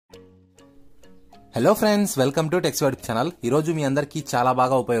Hello friends, welcome to tax YouTube channel. ఈరోజు మీ అందరికీ చాలా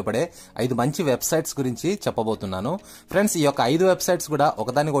బాగా ఉపయోగపడే 5 మంచి వెబ్సైట్స్ గురించి చెప్పబోతున్నాను. ఫ్రెండ్స్, ఈ యొక్క 5 వెబ్సైట్స్ కూడా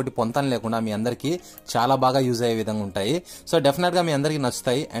ఒకదానికొకటి పొంతన లేకుండా మీ అందరికీ చాలా బాగా యూజ్ అయ్యే విధంగా ఉంటాయి. సో డెఫినెట్ గా మీ అందరికీ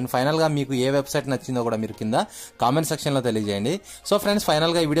నచ్చుతాయి. అండ్ ఫైనల్ గా మీకు ఏ వెబ్సైట్ నచ్చిందో కూడా మీరు కింద కామెంట్ సెక్షన్ లో తెలియజేయండి. సో ఫ్రెండ్స్,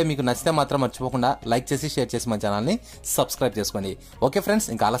 ఫైనల్ గా ఈ వీడియో మీకు నచ్చితే మాత్రం మర్చిపోకుండా లైక్ చేసి షేర్ చేసి మా ఛానల్ ని సబ్స్క్రైబ్ చేసుకోండి. ఓకే ఫ్రెండ్స్,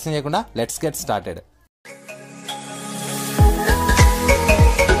 ఇంకా ఆలస్యం చేయకుండా let's get started.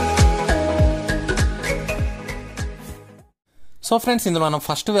 So friends, ఇందులో మనం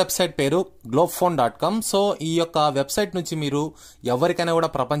ఫస్ట్ వెబ్సైట్ పేరు globephone.com. సో ఈ యొక్క వెబ్సైట్ నుంచి మీరు ఎవరికైనా కూడా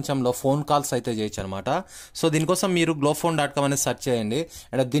ప్రపంచంలో ఫోన్ కాల్స్ అయితే చేయొచ్చు అనమాట. సో దీనికోసం మీరు globephone.com అనేది సెర్చ్ చేయండి.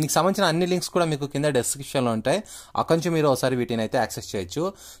 అండ్ దీనికి సంబంధించిన అన్ని లింక్స్ కూడా మీకు కింద డిస్క్రిప్షన్ లో ఉంటాయి. అక్కడి నుంచి మీరు ఒకసారి వీటిని అయితే యాక్సెస్ చేయొచ్చు.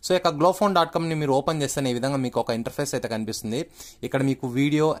 సో ఇక globephone.com ని మీరు ఓపెన్ చేస్తే ఈ విధంగా మీకు ఒక ఇంటర్ఫేస్ అయితే కనిపిస్తుంది. ఇక్కడ మీకు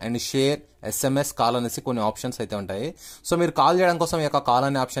video and share, SMS, call అనేసి కొన్ని ఆప్షన్స్ అయితే ఉంటాయి. సో మీరు కాల్ చేయడం కోసం ఈ యొక్క కాల్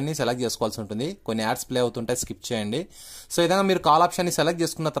అనే ఆప్షన్ ని సెలెక్ట్ చేసుకోవాల్సి ఉంటుంది. కొన్ని యాడ్స్ ప్లే అవుతుంటాయి, స్కిప్ చేయండి. సో ఈ విధంగా మీరు కాల్ ఆప్షన్ ని సెలెక్ట్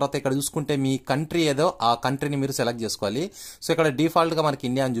చేసుకున్న తర్వాత ఇక్కడ చూసుకుంటే మీ కంట్రీ ఏదో ఆ కంట్రీని మీరు సెలెక్ట్ చేసుకోవాలి. సో ఇక్కడ డిఫాల్ట్ గా మనకి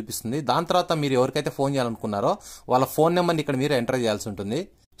ఇండియా అని చూపిస్తుంది. దాని తర్వాత మీరు ఎవరికైతే ఫోన్ చేయాలనుకున్నారో వాళ్ళ ఫోన్ నెంబర్ని ఇక్కడ మీరు ఎంటర్ చేయాల్సి ఉంటుంది.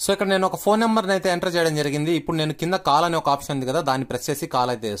 సో ఇక్కడ నేను ఒక ఫోన్ నెంబర్ని అయితే ఎంటర్ చేయడం జరిగింది. ఇప్పుడు నేను కింద కాల్ అనే ఒక ఆప్షన్ ఉంది కదా, దాన్ని ప్రెస్ చేసి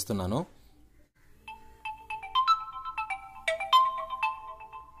కాల్ అయితే చేస్తున్నాను.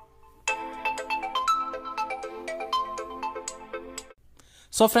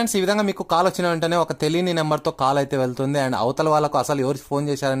 సో ఫ్రెండ్స్, ఈ విధంగా మీకు కాల్ వచ్చిన వెంటనే ఒక తెలియని నెంబర్తో కాల్ అయితే వెళ్తుంది. అండ్ అవతల వాళ్ళకు అసలు ఎవరు ఫోన్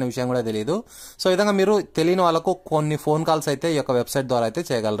చేశారనే విషయం కూడా తెలియదు. సో ఈ విధంగా మీరు తెలియని వాళ్ళకు కొన్ని ఫోన్ కాల్స్ అయితే ఈ యొక్క వెబ్సైట్ ద్వారా అయితే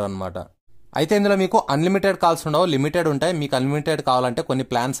చేయగలరు అనమాట. అయితే ఇందులో మీకు అన్లిమిటెడ్ కాల్స్ ఉండవు, లిమిటెడ్ ఉంటాయి. మీకు అన్లిమిటెడ్ కావాలంటే కొన్ని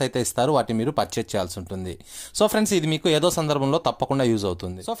ప్లాన్స్ అయితే ఇస్తారు, వాటిని మీరు పర్చేజ్ చేయాల్సి ఉంటుంది. సో ఫ్రెండ్స్, ఇది మీకు ఏదో సందర్భంలో తప్పకుండా యూజ్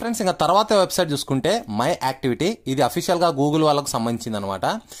అవుతుంది. సో ఫ్రెండ్స్, ఇంకా తర్వాత వెబ్సైట్ చూసుకుంటే మై యాక్టివిటీ. ఇది అఫీషియల్ గా గూగుల్ వాళ్ళకు సంబంధించింది అనమాట.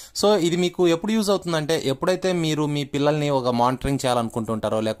 సో ఇది మీకు ఎప్పుడు యూజ్ అవుతుందంటే ఎప్పుడైతే మీరు మీ పిల్లల్ని ఒక మానిటరింగ్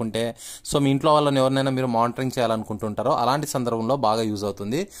చేయాలనుకుంటుంటారో, లేకుంటే సో మీ ఇంట్లో వాళ్ళని ఎవరినైనా మీరు మానిటరింగ్ చేయాలనుకుంటుంటారో అలాంటి సందర్భంలో బాగా యూజ్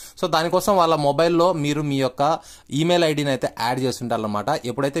అవుతుంది. సో దానికోసం వాళ్ళ మొబైల్లో మీరు మీ యొక్క ఈమెయిల్ ఐడిని అయితే యాడ్ చేస్తుంటారు అనమాట.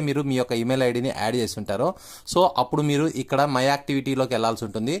 ఎప్పుడైతే మీరు మీ యొక్క ఈమెయిల్ ఐడిని యాడ్ చేసి ఉంటారో సో అప్పుడు మీరు ఇక్కడ మై యాక్టివిటీలోకి వెళ్లాల్సి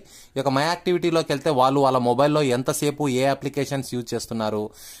ఉంటుంది. ఈ యొక్క మై యాక్టివిటీలోకి వెళ్తే వాళ్ళు వాళ్ళ మొబైల్లో ఎంతసేపు ఏ అప్లికేషన్స్ యూజ్ చేస్తున్నారు,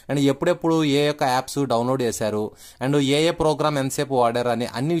 అండ్ ఎప్పుడెప్పుడు ఏ యొక్క యాప్స్ డౌన్లోడ్ చేశారు, అండ్ ఏ ప్రోగ్రామ్ ఎంతసేపు వాడారు అని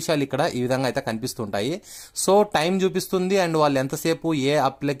అన్ని విషయాలు ఇక్కడ ఈ విధంగా అయితే కనిపిస్తుంటాయి. సో టైం చూపిస్తుంది, అండ్ వాళ్ళు ఎంతసేపు ఏ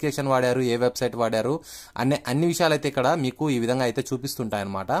అప్లికేషన్ వాడారు, ఏ వెబ్సైట్ వాడారు అన్ని విషయాలు అయితే ఇక్కడ మీకు ఈ విధంగా అయితే చూపిస్తుంటాయి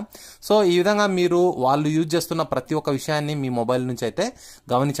అనమాట. సో ఈ విధంగా మీరు వాళ్ళు యూజ్ చేస్తున్న ప్రతి ఒక్క విషయాన్ని మీ మొబైల్ నుంచి అయితే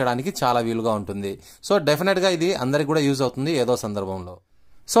గమనించడానికి చాలా వీలుగా ఉంటుంది. సో డెఫినెట్ గా ఇది అందరికి కూడా యూజ్ అవుతుంది ఏదో సందర్భంలో.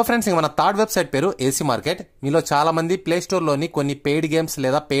 సో ఫ్రెండ్స్, మన థర్డ్ వెబ్సైట్ పేరు ఏసీ మార్కెట్. మీలో చాలా మంది ప్లే స్టోర్ లోని కొన్ని పెయిడ్ గేమ్స్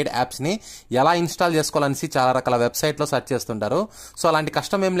లేదా పెయిడ్ యాప్స్ ని ఎలా ఇన్స్టాల్ చేసుకోవాలనేసి చాలా రకాల వెబ్సైట్ లో సెర్చ్ చేస్తుంటారు. సో అలాంటి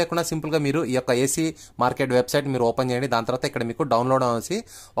కష్టం ఏం లేకుండా సింపుల్ గా మీరు ఈ యొక్క ఏసీ మార్కెట్ వెబ్సైట్ మీరు ఓపెన్ చేయండి. దాని తర్వాత ఇక్కడ మీకు డౌన్లోడ్ అనేసి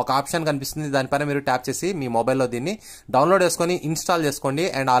ఒక ఆప్షన్ కనిపిస్తుంది. దానిపైన మీరు ట్యాప్ చేసి మీ మొబైల్లో దీన్ని డౌన్లోడ్ చేసుకొని ఇన్స్టాల్ చేసుకోండి.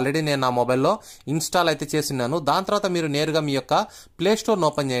 అండ్ ఆల్రెడీ నేను నా మొబైల్లో ఇన్స్టాల్ అయితే చేస్తున్నాను. దాని తర్వాత మీరు నేరుగా మీ యొక్క ప్లే స్టోర్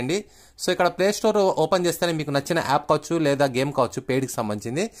ఓపెన్ చేయండి. సో ఇక్కడ ప్లే స్టోర్ ఓపెన్ చేస్తేనే మీకు నచ్చిన యాప్ కావచ్చు లేదా గేమ్ కావచ్చు పెయిడ్కి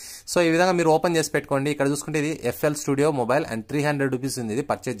సంబంధించింది. సో ఈ విధంగా మీరు ఓపెన్ చేసి పెట్టుకోండి. ఇక్కడ చూసుకుంటే ఇది FL studio mobile and 300 rupees ఉంది, ఇది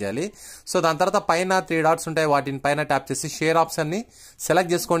పర్చేజ్ చేయాలి. సో దాని తర్వాత పైన 3 డాట్స్ ఉంటాయి, వాటిని పైన ట్యాప్ చేసి షేర్ ఆప్షన్ ని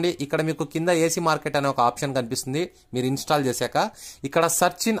సెలెక్ట్ చేసుకోండి. ఇక్కడ మీకు కింద ఏసీ మార్కెట్ అనే ఒక ఆప్షన్ కనిపిస్తుంది. మీరు ఇన్స్టాల్ చేశాక ఇక్కడ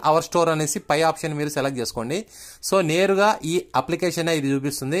సర్చ్ ఇన్ అవర్ స్టోర్ అనేసి పై ఆప్షన్ మీరు సెలెక్ట్ చేసుకోండి. సో నేరుగా ఈ అప్లికేషన్ ఇది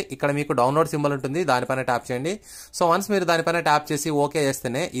చూపిస్తుంది. ఇక్కడ మీకు డౌన్లోడ్ సింబల్ ఉంటుంది, దానిపైన ట్యాప్ చేయండి. సో వన్స్ మీరు దానిపైన ట్యాప్ చేసి ఓకే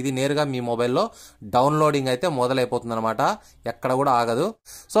చేస్తేనే ఇది నేరుగా మీ మొబైల్లో డౌన్లోడింగ్ అయితే మొదలైపోతుంది అనమాట. ఎక్కడ కూడా ఆగదు.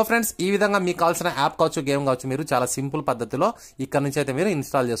 సో ఫ్రెండ్స్, ఈ విధంగా మీకు కావాల్సిన యాప్ కావచ్చు, గేమ్ కావచ్చు, మీరు చాలా సింపుల్ పద్ధతిలో ఇక్కడ నుంచి అయితే మీరు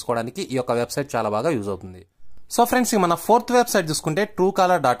ఇన్స్టాల్ చేసుకోవడానికి ఈ యొక్క వెబ్సైట్ చాలా బాగా యూజ్ అవుతుంది. సో ఫ్రెండ్స్, మన ఫోర్త్ వెబ్సైట్ చూసుకుంటే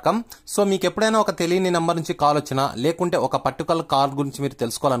truecaller.com. సో మీకు ఎప్పుడైనా ఒక తెలియని నెంబర్ నుంచి కాల్ వచ్చినా, లేకుంటే ఒక పర్టికులర్ కాల్ గురించి మీరు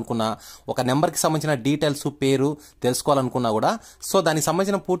తెలుసుకోవాలనుకున్నా, ఒక నెంబర్కి సంబంధించిన డీటెయిల్స్, పేరు తెలుసుకోవాలనుకున్నా కూడా సో దానికి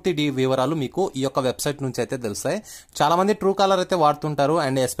సంబంధించిన పూర్తి వివరాలు మీకు ఈ యొక్క వెబ్సైట్ నుంచి అయితే తెలుస్తాయి. చాలా మంది Truecaller అయితే వాడుతుంటారు.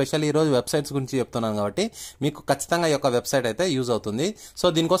 అండ్ ఎస్పెషల్లీ ఈ రోజు వెబ్సైట్స్ గురించి చెప్తున్నాను కాబట్టి మీకు ఖచ్చితంగా ఈ యొక్క వెబ్సైట్ అయితే యూజ్ అవుతుంది. సో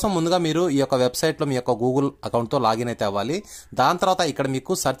దీనికోసం ముందుగా మీరు ఈ యొక్క వెబ్సైట్లో మీ యొక్క గూగుల్ అకౌంట్తో లాగిన్ అయితే అవ్వాలి. దాని తర్వాత ఇక్కడ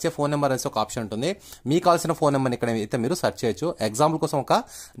మీకు సర్చ్ ఫోన్ నెంబర్ అనేసి ఒక ఆప్షన్ ఉంటుంది. మీకు కావాల్సిన ఫోన్ నెంబర్ ఇక్కడ అయితే మీరు సెర్చ్ చేయొచ్చు. ఎగ్జాంపుల్ కోసం ఒక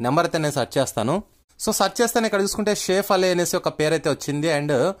నెంబర్ అయితే నేను సెర్చ్ చేస్తాను. సో సెర్చ్ చేస్తాను, ఇక్కడ చూసుకుంటే షేఫ్ అలీ అనేసి ఒక పేరు అయితే వచ్చింది.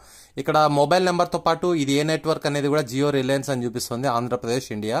 అండ్ ఇక్కడ మొబైల్ నెంబర్తో పాటు ఇది ఏ నెట్వర్క్ అనేది కూడా జియో రిలయన్స్ అని చూపిస్తుంది, ఆంధ్రప్రదేశ్,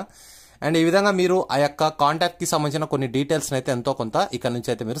 ఇండియా. అండ్ ఈ విధంగా మీరు ఆ యొక్క కాంటాక్ట్ కి సంబంధించిన కొన్ని డీటెయిల్స్ అయితే ఎంతో కొంత ఇక్కడ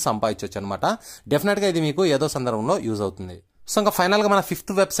నుంచి అయితే మీరు సంపాదించవచ్చు అనమాట. డెఫినెట్ గా ఇది మీకు ఏదో సందర్భంలో యూజ్ అవుతుంది. సో ఇంకా ఫైనల్గా మన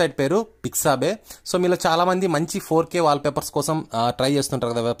 5th వెబ్సైట్ పేరు పిక్సాబే. సో మీలో చాలా మంది మంచి 4K వాల్పేపర్స్ కోసం ట్రై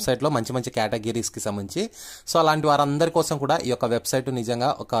చేస్తుంటారు కదా వెబ్సైట్లో, మంచి మంచి కేటగిరీస్కి సంబంధించి. సో అలాంటి వారందరి కోసం కూడా ఈ యొక్క వెబ్సైట్ నిజంగా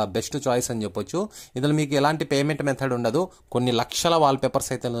ఒక బెస్ట్ చాయిస్ అని చెప్పొచ్చు. ఇందులో మీకు ఎలాంటి పేమెంట్ మెథడ్ ఉండదు, కొన్ని లక్షల వాల్పేపర్స్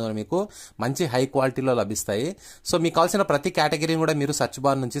అయితే మీకు మంచి హై క్వాలిటీలో లభిస్తాయి. సో మీకు కావాల్సిన ప్రతి కేటగిరీని కూడా మీరు సెర్చ్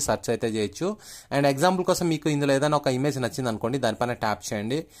బార్ నుంచి సెర్చ్ అయితే చేయొచ్చు. అండ్ ఎగ్జాంపుల్ కోసం మీకు ఇందులో ఏదైనా ఒక ఇమేజ్ నచ్చింది అనుకోండి, దానిపైన ట్యాప్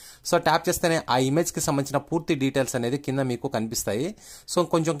చేయండి. సో ట్యాప్ చేస్తేనే ఆ ఇమేజ్కి సంబంధించిన పూర్తి డీటెయిల్స్ అనేది కింద మీకు కనిపిస్తాయి. సో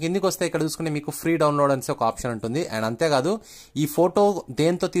కొంచెం కిందికి వస్తే ఇక్కడ చూసుకుంటే మీకు ఫ్రీ డౌన్లోడ్ అనేసి ఒక ఆప్షన్ ఉంటుంది. అండ్ అంతేకాదు ఈ ఫోటో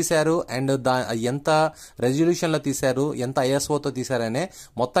దేంతో తీశారు అండ్ ఎంత రెజల్యూషన్లో తీశారు, ఎంత ISOతో తీశారనే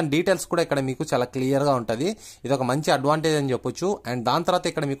మొత్తం డీటెయిల్స్ కూడా ఇక్కడ మీకు చాలా క్లియర్గా ఉంటుంది. ఇది ఒక మంచి అడ్వాంటేజ్ అని చెప్పొచ్చు. అండ్ దాని తర్వాత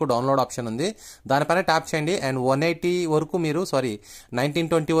ఇక్కడ మీకు డౌన్లోడ్ ఆప్షన్ ఉంది, దానిపైన ట్యాప్ చేయండి. అండ్ 180 వరకు మీరు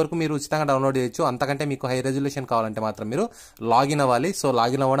 1920 వరకు మీరు ఉచితంగా డౌన్లోడ్ చేయొచ్చు. అంతకంటే మీకు హై రెజల్యూషన్ కావాలంటే మాత్రం మీరు లాగిన్ అవ్వాలి. సో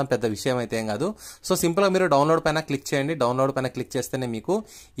లాగిన్ అవ్వడం పెద్ద విషయం అయితే ఏం కాదు. సో సింపుల్గా మీరు డౌన్లోడ్ పైన క్లిక్ చేయండి. డౌన్లోడ్ పైన క్లిక్ చేస్తేనే మీకు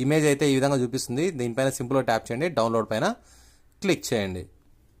ఇమేజ్ అయితే ఈ విధంగా చూపిస్తుంది. దీనిపైన సింపుల్గా ట్యాప్ చేయండి, డౌన్లోడ్ పైన క్లిక్ చేయండి.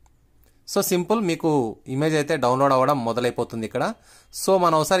 సో సింపుల్, మీకు ఇమేజ్ అయితే డౌన్లోడ్ అవ్వడం మొదలైపోతుంది ఇక్కడ. సో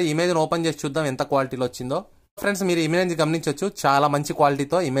మనం ఒకసారి ఇమేజ్ని ఓపెన్ చేసి చూద్దాం ఎంత క్వాలిటీలో వచ్చిందో. ఫ్రెండ్స్ మీరు ఇమేజ్ గమనించవచ్చు, చాలా మంచి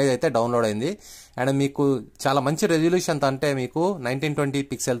క్వాలిటీతో ఇమేజ్ అయితే డౌన్లోడ్ అయింది. అండ్ మీకు చాలా మంచి రెజల్యూషన్తో, అంటే మీకు 1920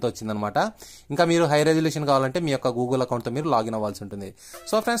 పిక్సెల్తో వచ్చిందనమాట. ఇంకా మీరు హై రెజల్యూషన్ కావాలంటే మీ యొక్క గూగుల్ అకౌంట్తో మీరు లాగిన్ అవ్వాల్సి ఉంటుంది.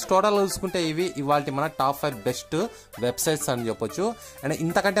 సో ఫ్రెండ్స్ టోటల్ చూసుకుంటే ఇవి ఇవాళ మన టాప్ 5 బెస్ట్ వెబ్సైట్స్ అని చెప్పొచ్చు. అండ్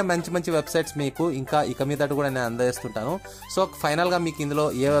ఇంతకంటే మంచి మంచి వెబ్సైట్స్ మీకు ఇంకా ఇక మీదట కూడా నేను అందజేస్తుంటాను. సో ఫైనల్గా మీకు ఇందులో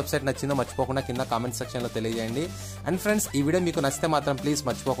ఏ వెబ్సైట్ నచ్చిందో మర్చిపోకుండా కింద కామెంట్ సెక్షన్లో తెలియజేయండి. అండ్ ఫ్రెండ్స్ ఈ వీడియో మీకు నచ్చితే మాత్రం ప్లీజ్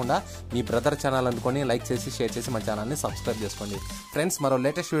మర్చిపోకుండా మీ బ్రదర్ ఛానల్ అనుకొని లైక్ చేసి షేర్ చేసి మా ఛానల్ని సబ్స్క్రైబ్ చేసుకోండి. ఫ్రెండ్స్ మరో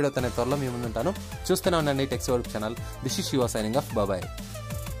లేటెస్ట్ వీడియోతో నేను త్వరలో మీ ముందు ఉంటాను. చూస్తూనే ఉండండి tax YouTube channel. This is Shiva signing off. Bye.